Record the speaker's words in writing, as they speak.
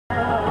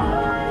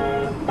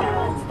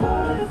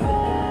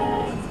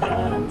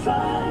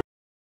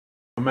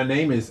My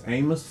name is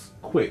Amos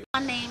Quick.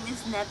 My name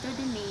is Nether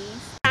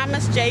Denise.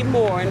 Thomas J.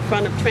 Moore in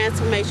front of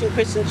Transformation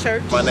Christian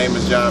Church. My name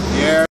is John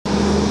Pierre.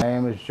 My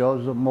name is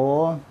Joseph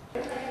Moore.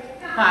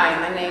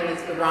 Hi, my name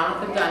is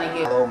Veronica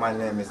Donahue. Hello, my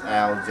name is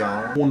Al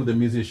Jones. One of the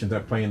musicians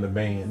that play in the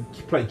band,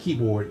 play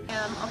keyboard.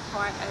 I'm a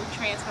part of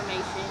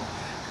Transformation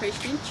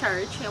Christian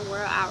Church and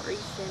World Outreach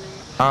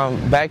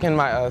Center. Back in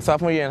my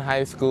sophomore year in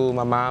high school,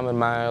 my mom and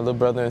my little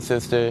brother and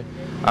sister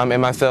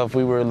and myself,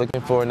 we were looking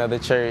for another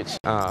church.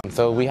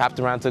 So we hopped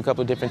around to a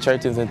couple of different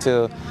churches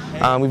until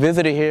we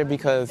visited here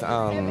because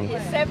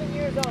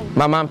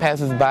my mom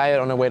passes by it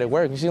on her way to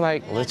work and she's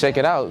like, let's check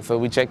it out. So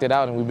we checked it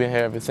out and we've been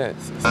here ever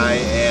since. I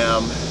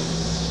am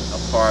a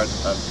part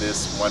of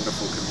this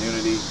wonderful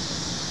community.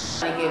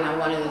 Again, I'm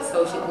one of the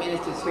associate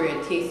ministers here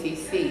at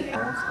TCC.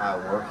 I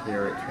work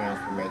here at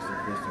Transformation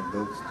Christian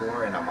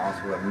Bookstore, and I'm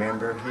also a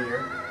member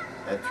here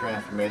at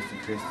Transformation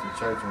Christian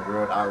Church and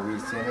World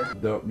Outreach Center.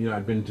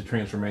 I'd been to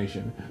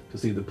Transformation to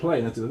see the play,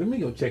 and I said, let me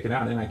go check it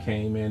out. And I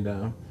came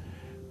and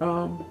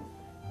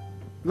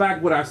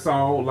like what I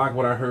saw, like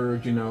what I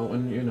heard,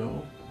 and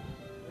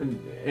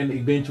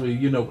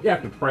eventually,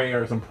 after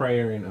prayer, some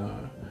prayer and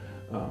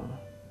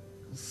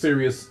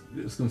serious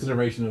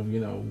consideration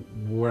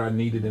of what I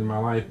needed in my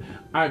life,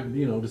 I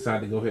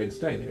decided to go ahead and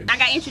stay there. I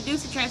got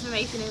introduced to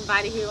Transformation and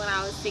invited here when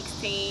I was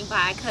 16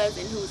 by a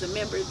cousin who was a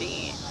member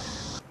then.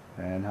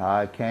 And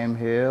I came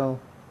here.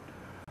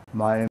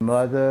 My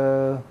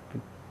mother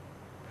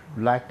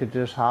liked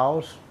this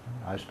house.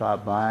 I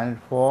started buying it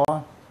for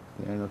her.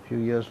 And a few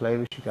years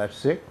later, she got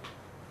sick.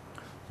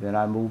 Then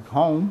I moved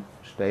home,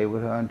 stayed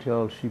with her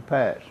until she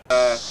passed.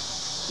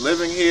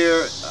 Living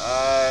here,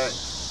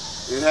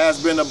 it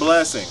has been a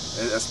blessing,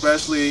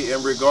 especially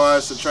in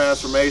regards to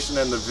Transformation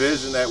and the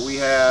vision that we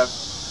have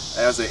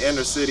as an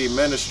inner city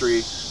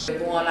ministry. They're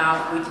going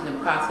out reaching the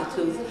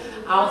prostitutes.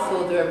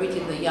 Also, they're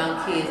reaching the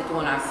young kids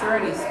doing our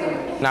Sunday school.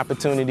 An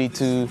opportunity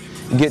to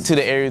get to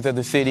the areas of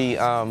the city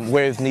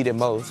where it's needed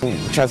most.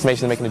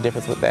 Transformation is making a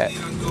difference with that.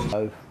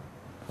 I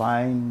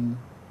find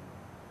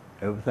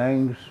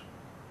everything's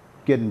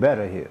getting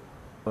better here.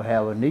 I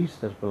have a niece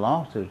that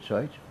belongs to the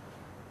church,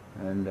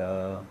 and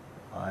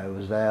I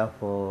was there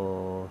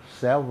for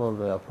several of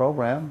their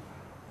programs,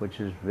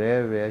 which is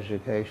very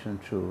educational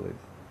to it.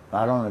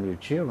 Not only the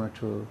children,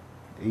 to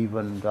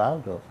even the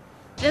adults.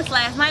 Just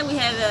last night we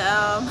had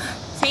a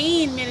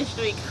teen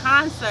ministry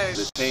concert.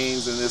 The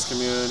teens in this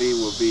community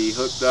will be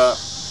hooked up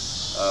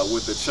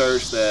with the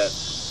church that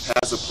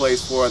has a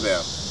place for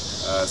them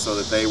so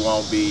that they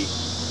won't be,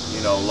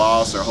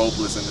 lost or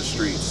hopeless in the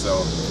streets.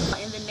 So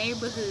in the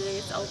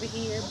neighborhoods over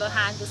here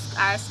behind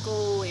our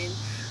school and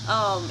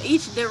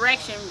each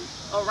direction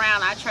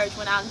around our church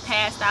went out and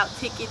passed out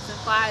tickets and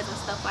flyers and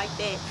stuff like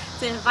that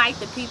to invite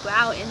the people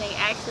out, and they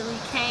actually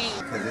came.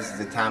 Because this is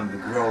a time to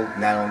grow,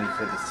 not only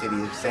for the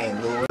city of St.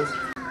 Louis,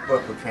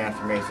 but for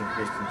Transformation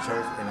Christian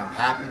Church, and I'm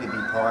happy to be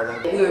part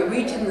of it. We're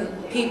reaching the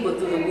people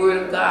through the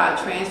Word of God,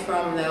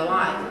 transforming their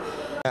life.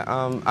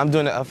 I'm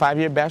doing a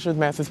 5-year bachelor's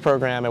master's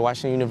program at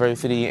Washington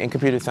University in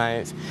computer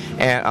science,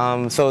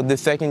 and so the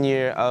second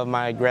year of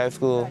my grad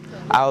school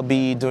I'll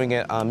be doing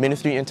a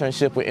ministry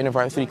internship with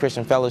InterVarsity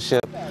Christian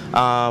Fellowship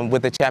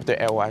with a chapter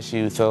at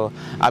WashU. So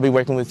I'll be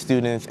working with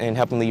students and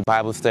helping lead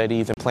Bible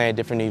studies and plan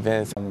different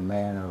events. I'm a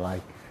man that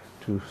like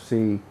to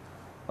see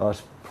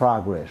us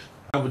progress.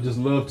 I would just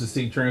love to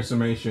see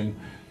Transformation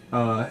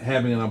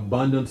having an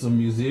abundance of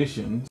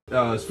musicians.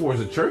 As far as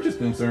the church is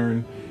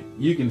concerned,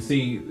 you can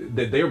see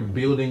that they're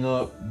building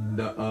up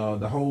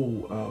the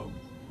whole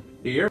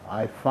area.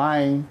 I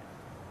find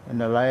in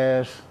the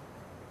last,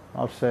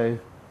 I'll say,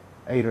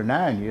 8 or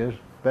 9 years,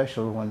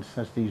 especially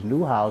since these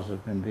new houses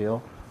have been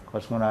built,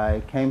 because when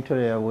I came to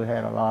there, we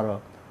had a lot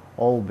of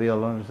old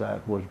buildings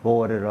that was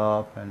boarded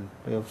up, and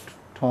they've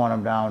torn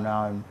them down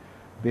now and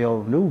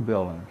build new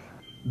buildings.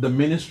 The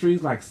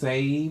ministries like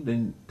Saved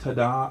and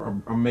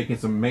Tada are making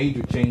some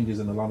major changes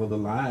in a lot of the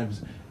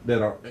lives that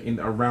are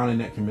around in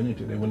that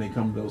community when they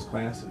come to those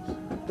classes.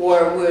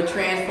 Or we're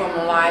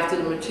transforming lives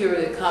through the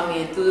material that come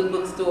in through the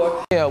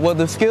bookstore. Yeah, well,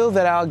 the skills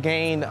that I'll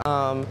gain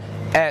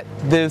at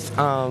this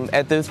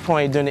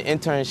point during the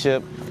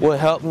internship will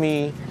help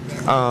me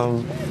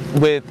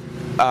with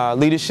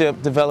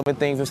leadership development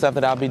things and stuff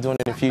that I'll be doing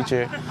in the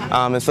future.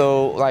 And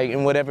so, like,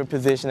 in whatever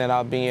position that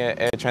I'll be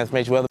at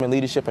Transformation, whether I'm in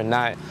leadership or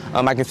not,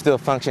 I can still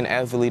function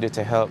as a leader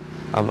to help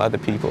other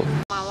people.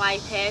 My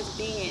life has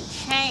been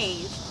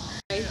changed.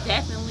 It's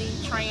definitely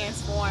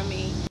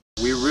transforming.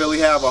 we really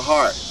have a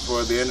heart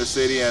for the inner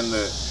city and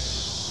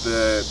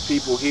the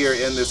people here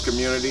in this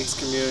community. This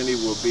community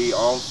will be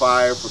on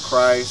fire for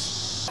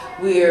Christ.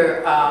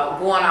 We're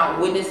going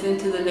out witnessing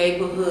to the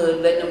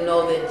neighborhood, letting them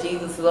know that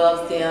Jesus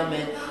loves them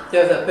and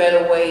there's a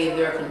better way in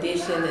their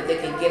condition that they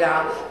can get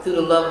out through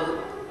the love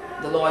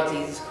of the Lord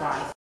Jesus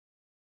Christ.